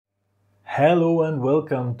Hello and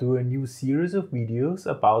welcome to a new series of videos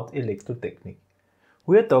about electrotechnique.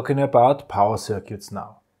 We are talking about power circuits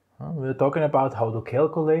now. We are talking about how to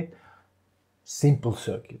calculate simple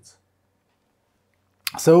circuits.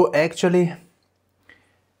 So actually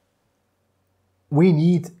we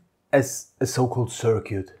need a so-called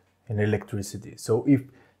circuit in electricity. So if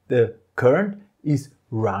the current is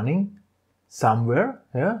running somewhere,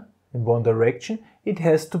 in one direction,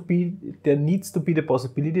 there needs to be the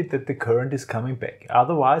possibility that the current is coming back.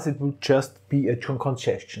 Otherwise it will just be a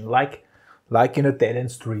congestion, like in a dead-end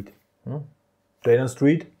street. Dead-end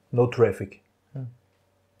street, no traffic.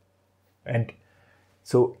 And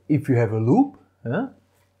so if you have a loop,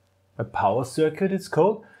 a power circuit it's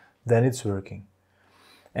called, then it's working.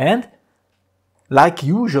 And like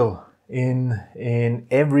usual in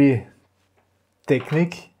every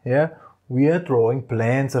technique, we are drawing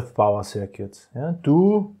plans of power circuits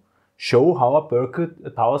to show how a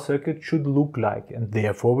power circuit should look like, and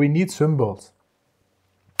therefore we need symbols.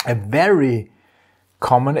 A very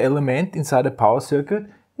common element inside a power circuit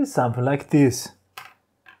is something like this.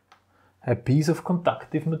 A piece of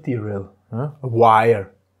conductive material, a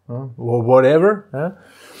wire, or whatever.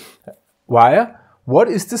 Wire. What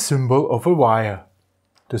is the symbol of a wire?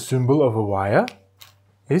 The symbol of a wire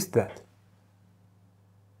is that.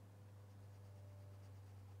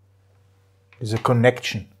 Is a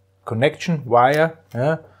connection. Connection, wire.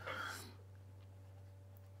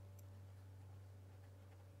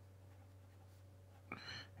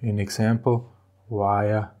 In example,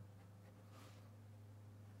 wire.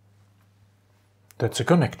 That's a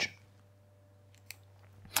connection.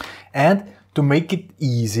 And to make it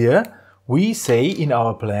easier, we say in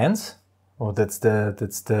our plans, that's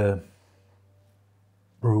the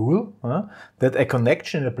rule, that a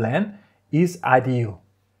connection in a plan is ideal.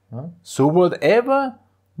 So whatever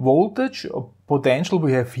voltage or potential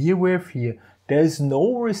we have here. There is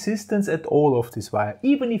no resistance at all of this wire.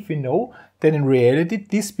 Even if we know that in reality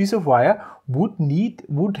this piece of wire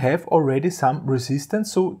would have already some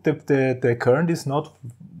resistance, so the current is not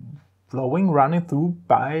running through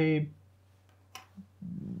by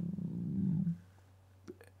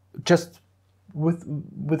just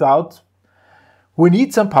without. We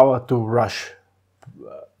need some power to rush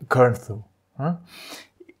current through.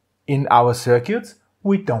 In our circuits,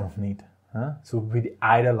 we don't need. So we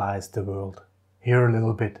idealize the world here a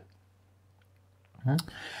little bit.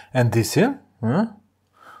 And this here,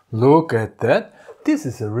 look at that. This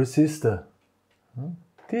is a resistor.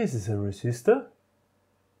 This is a resistor.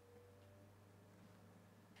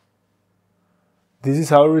 This is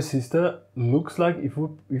how a resistor looks like if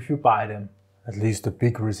you buy them. At least a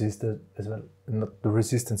big resistor as well. Not the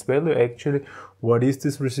resistance value actually. What is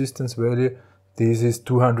this resistance value? This is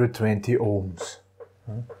 220 ohms.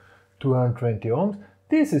 220 ohms.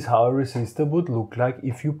 This is how a resistor would look like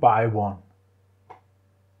if you buy one.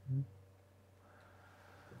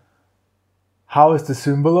 How is the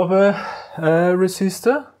symbol of a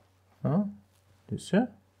resistor? This here.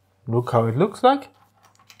 Look how it looks like.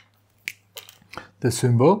 The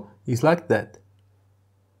symbol is like that.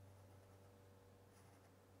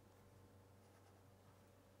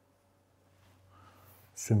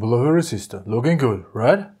 Symbol of a resistor. Looking good,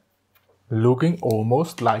 right? Looking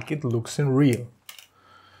almost like it looks in real.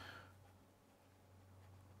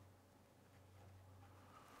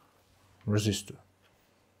 Resistor.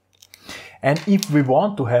 And if we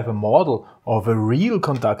want to have a model of a real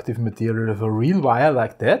conductive material, of a real wire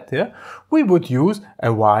like that, we would use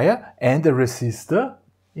a wire and a resistor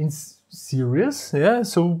in series,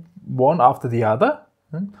 so one after the other.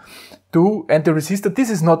 And the resistor,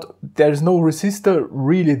 there is no resistor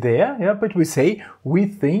really there, but we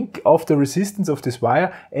think of the resistance of this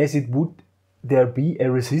wire as it would there be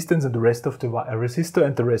a resistance and the rest of the wire, a resistor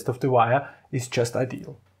and the rest of the wire is just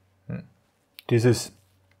ideal. This is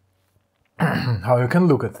how you can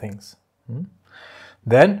look at things.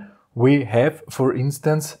 Then we have, for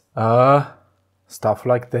instance, stuff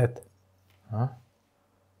like that.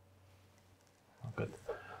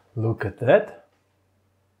 Look at that.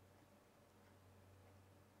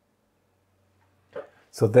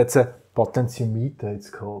 So that's a potentiometer, it's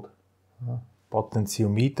called.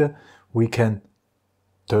 Potentiometer. We can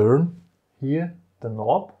turn here the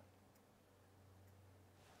knob.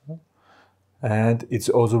 And it's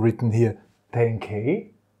also written here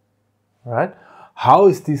 10K. Right? How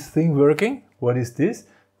is this thing working? What is this?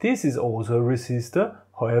 This is also a resistor,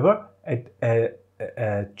 however,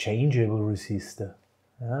 a changeable resistor.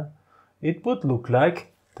 It would look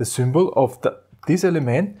like the symbol of this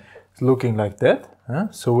element is looking like that.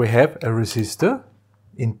 So we have a resistor,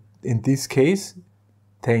 in this case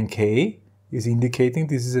 10K is indicating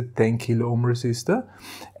this is a 10 kilo ohm resistor.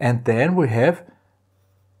 And then we have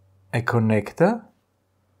a connector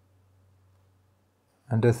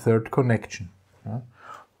and a third connection.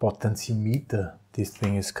 Potentiometer, this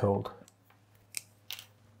thing is called.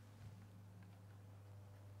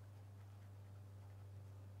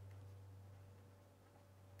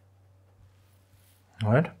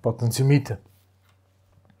 Right, potentiometer.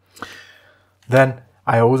 Then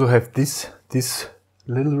I also have this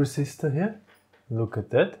little resistor here. Look at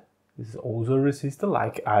that. This is also a resistor,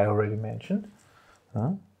 like I already mentioned.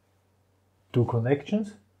 Two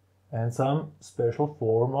connections and some special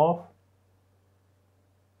form of,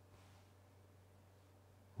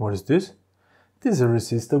 what is this? This is a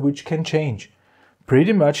resistor which can change.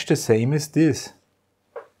 Pretty much the same as this.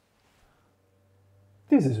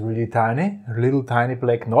 This is really tiny, a little tiny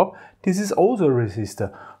black knob. This is also a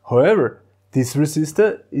resistor. However, this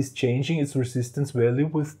resistor is changing its resistance value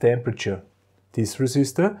with temperature. This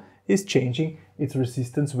resistor is changing its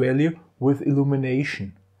resistance value with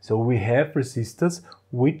illumination. So we have resistors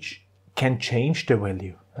which can change the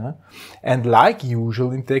value. And like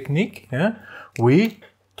usual in technique, we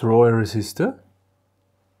draw a resistor.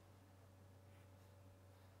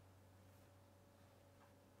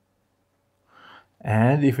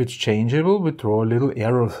 And if it's changeable, we draw a little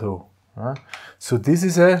arrow through. So this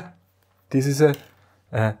is a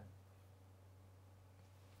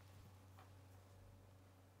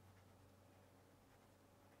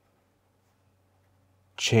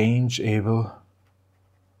changeable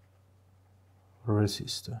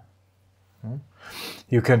resistor.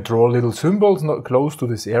 You can draw little symbols not close to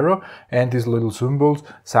this arrow, and these little symbols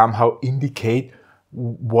somehow indicate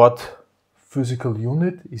what physical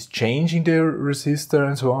unit is changing the resistor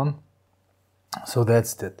and so on. So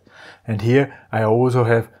that's that. And here I also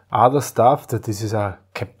have other stuff, that this is a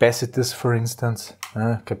capacitors, for instance.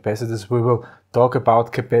 Capacitors, we will talk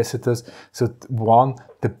about capacitors. So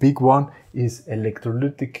the big one is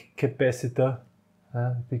electrolytic capacitor.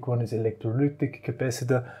 The big one is electrolytic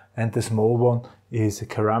capacitor, and the small one is a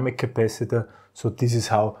ceramic capacitor. So this is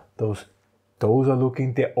how those are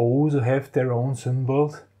looking. They also have their own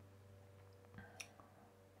symbols.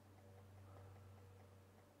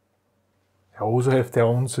 Also have their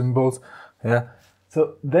own symbols.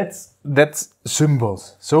 So that's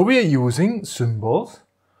symbols. So we are using symbols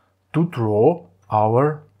to draw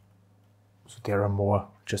our, so there are more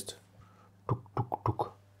just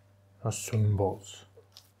symbols.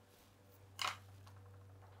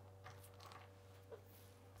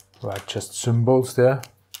 Right, just symbols there.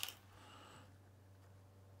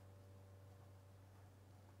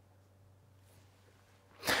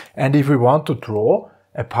 And if we want to draw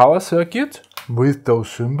a power circuit with those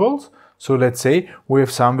symbols, so let's say we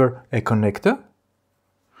have somewhere a connector,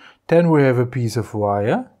 then we have a piece of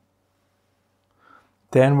wire,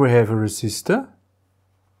 then we have a resistor,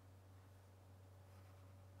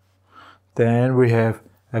 then we have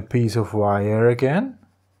a piece of wire again,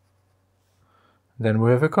 then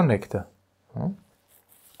we have a connector.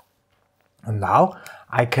 And now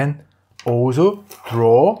I can also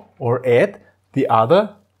draw or add the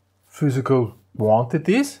other physical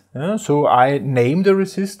quantities. So I name the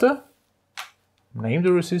resistor.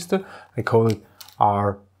 I call it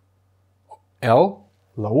RL,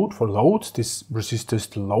 load, for loads. This resistor is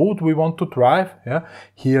the load we want to drive.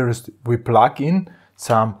 Here is we plug in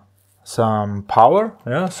some power.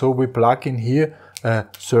 So we plug in here a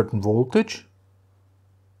certain voltage,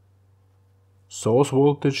 source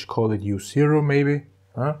voltage, call it U0 maybe.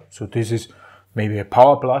 So this is maybe a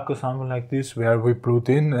power plug or something like this, where we put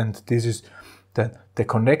in, and this is the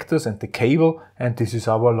connectors and the cable, and this is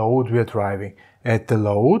our load we are driving. At the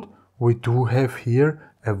load, we do have here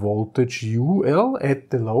a voltage UL at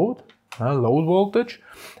the load, load voltage,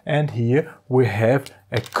 and here we have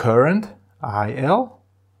a current IL,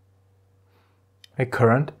 a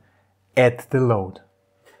current at the load.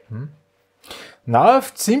 Now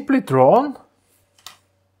I've simply drawn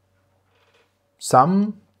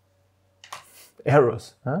some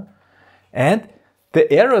arrows, and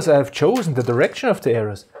the arrows I have chosen, the direction of the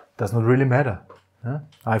arrows, does not really matter.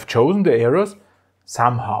 I've chosen the arrows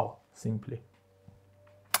somehow, simply.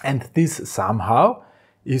 And this somehow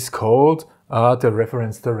is called the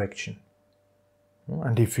reference direction.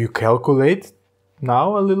 And if you calculate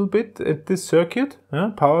now a little bit at this circuit,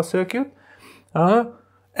 power circuit,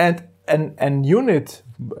 and an unit,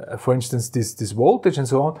 for instance this voltage and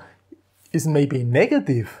so on, is maybe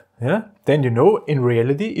negative, then you know in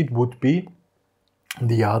reality it would be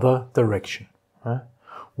the other direction.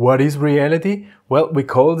 What is reality? Well, we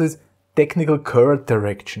call this technical current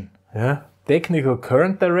direction. Technical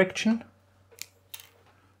current direction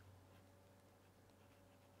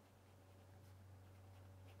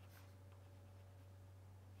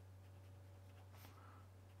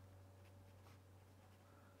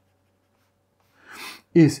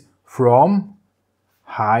is from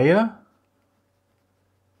higher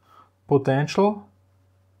potential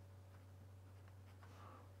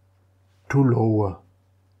to lower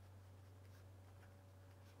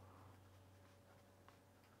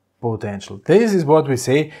potential. This is what we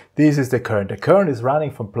say, this is the current. The current is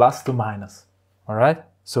running from plus to minus, all right?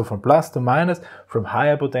 So from plus to minus, from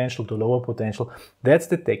higher potential to lower potential, that's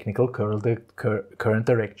the technical current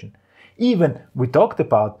direction. Even we talked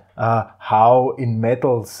about how in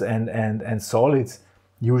metals and solids,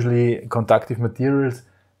 usually conductive materials,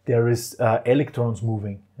 there is electrons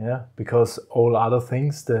moving, yeah, because all other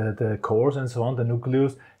things, the cores and so on, the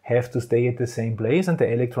nucleus, have to stay at the same place, and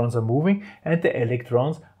the electrons are moving, and the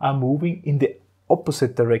electrons are moving in the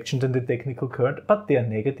opposite direction than the technical current, but they are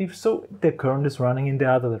negative, so the current is running in the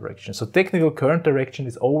other direction. So technical current direction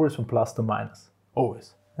is always from plus to minus,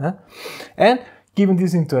 always. Yeah? And given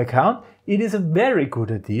this into account, it is a very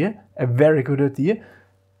good idea,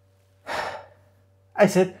 I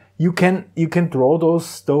said you can draw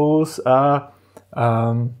those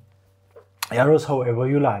arrows however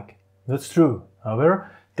you like. That's true.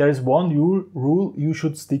 However, there is one rule you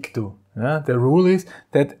should stick to. Yeah? The rule is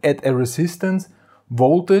that at a resistance,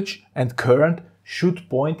 voltage and current should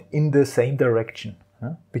point in the same direction.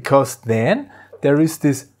 Yeah? Because then there is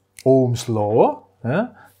this Ohm's law, yeah?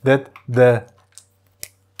 That the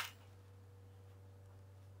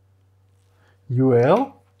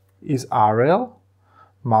UL is RL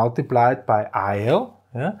multiplied by IL,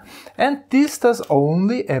 yeah? And this does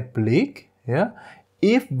only apply, yeah,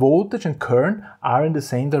 if voltage and current are in the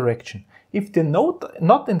same direction. If they're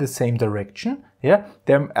not in the same direction, yeah,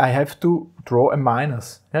 then I have to draw a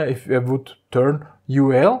minus. Yeah? If I would turn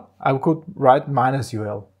UL, I could write minus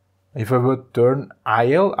UL. If I would turn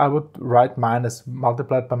IL, I would write minus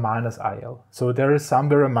multiplied by minus IL. So there is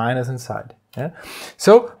somewhere a minus inside. Yeah?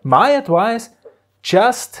 So my advice,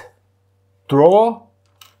 just draw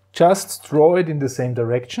it in the same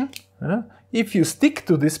direction. Yeah? If you stick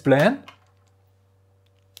to this plan,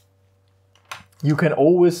 you can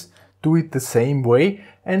always do it the same way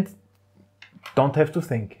and don't have to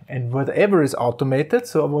think. And whatever is automated,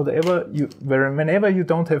 so whenever you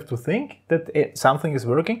don't have to think that something is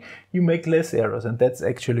working, you make less errors. And that's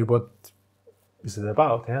actually what is it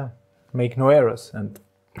about, yeah? Make no errors. And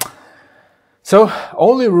so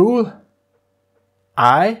only rule,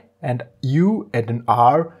 I and U and an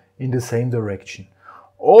R in the same direction.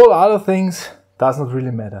 All other things does not really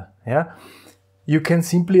matter, yeah? You can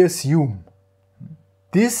simply assume.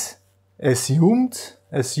 This assumed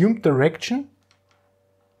direction,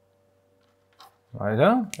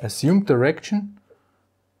 right? Assumed direction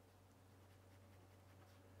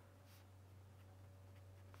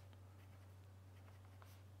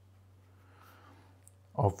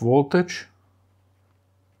of voltage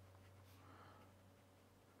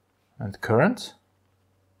and current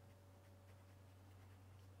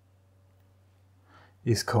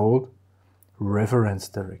is called reference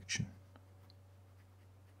direction.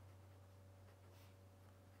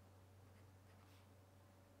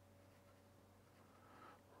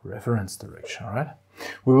 Reference direction, all right?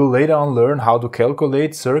 We will later on learn how to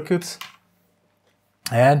calculate circuits,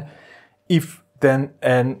 and if then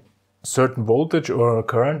a certain voltage or a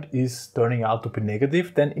current is turning out to be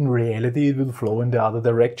negative, then in reality it will flow in the other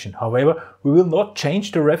direction. However, we will not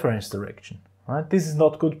change the reference direction, right? This is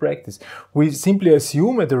not good practice. We simply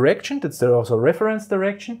assume a direction, that's there also a reference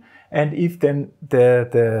direction, and if then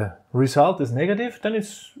the result is negative, then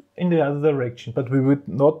it's in the other direction, but we would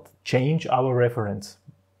not change our reference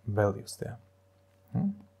values there.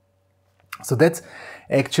 So that's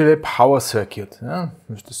actually a power circuit,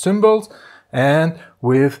 with the symbols and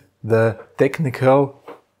with the technical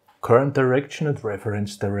current direction and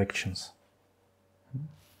reference directions.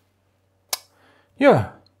 Yeah.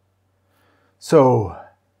 So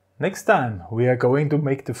next time we are going to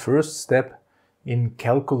make the first step in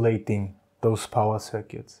calculating those power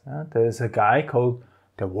circuits. There was a guy called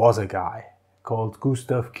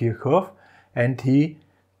Gustav Kirchhoff, and he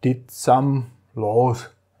did some laws.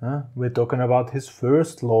 We're talking about his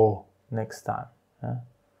first law next time.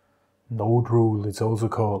 Node rule, it's also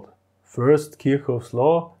called. First Kirchhoff's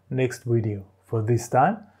law, next video. For this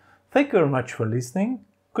time, thank you very much for listening.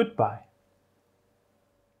 Goodbye.